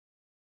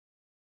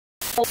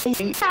Hi,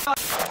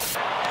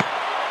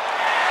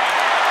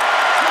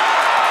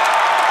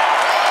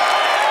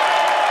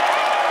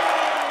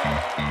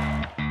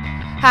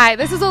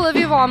 this is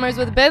Olivia Valmers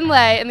with Binh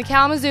and the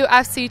Kalamazoo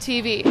FC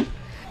TV.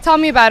 Tell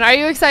me about it. Are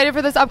you excited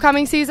for this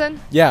upcoming season?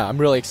 Yeah, I'm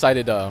really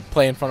excited to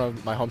play in front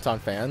of my hometown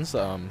fans.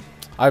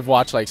 I've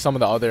watched like some of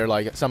the other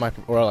like semi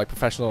or like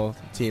professional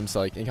teams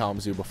like in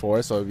Kalamazoo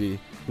before, so it'd be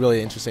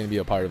really interesting to be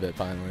a part of it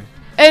finally.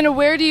 And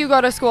where do you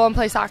go to school and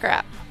play soccer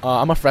at?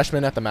 I'm a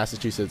freshman at the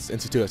Massachusetts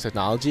Institute of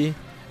Technology,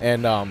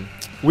 and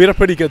we had a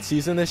pretty good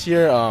season this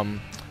year.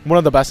 One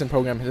of the best in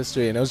program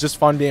history, and it was just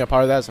fun being a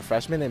part of that as a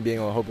freshman and being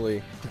able to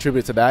hopefully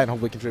contribute to that and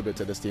hopefully contribute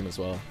to this team as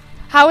well.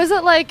 How is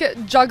it like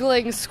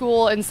juggling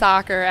school and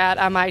soccer at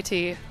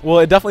MIT? Well,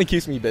 it definitely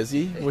keeps me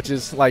busy, which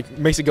is like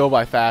makes it go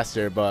by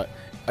faster, but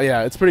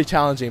yeah, it's pretty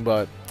challenging,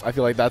 but I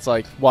feel like that's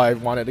like why I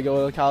wanted to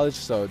go to college,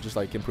 so just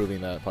like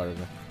improving that part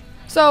of it.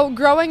 So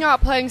growing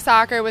up playing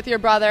soccer with your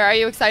brother, are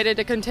you excited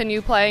to continue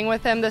playing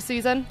with him this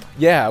season?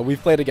 Yeah, we've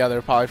played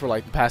together probably for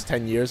like the past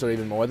 10 years or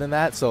even more than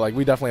that, so like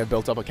we definitely have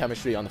built up a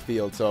chemistry on the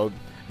field, so it'd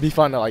be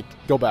fun to like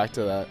go back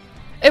to that.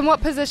 In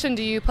what position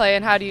do you play,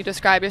 and how do you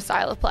describe your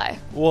style of play?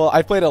 Well,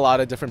 I've played a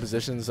lot of different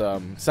positions,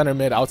 center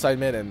mid,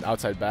 and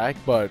outside back,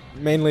 but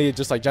mainly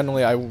just like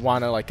generally I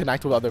want to like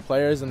connect with other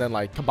players and then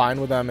like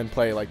combine with them and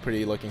play like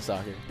pretty looking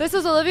soccer. This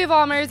is Olivia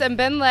Valmers and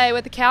Binh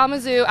with the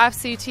Kalamazoo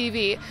FC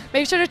TV.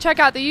 Make sure to check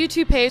out the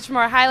YouTube page for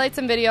more highlights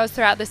and videos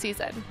throughout the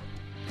season.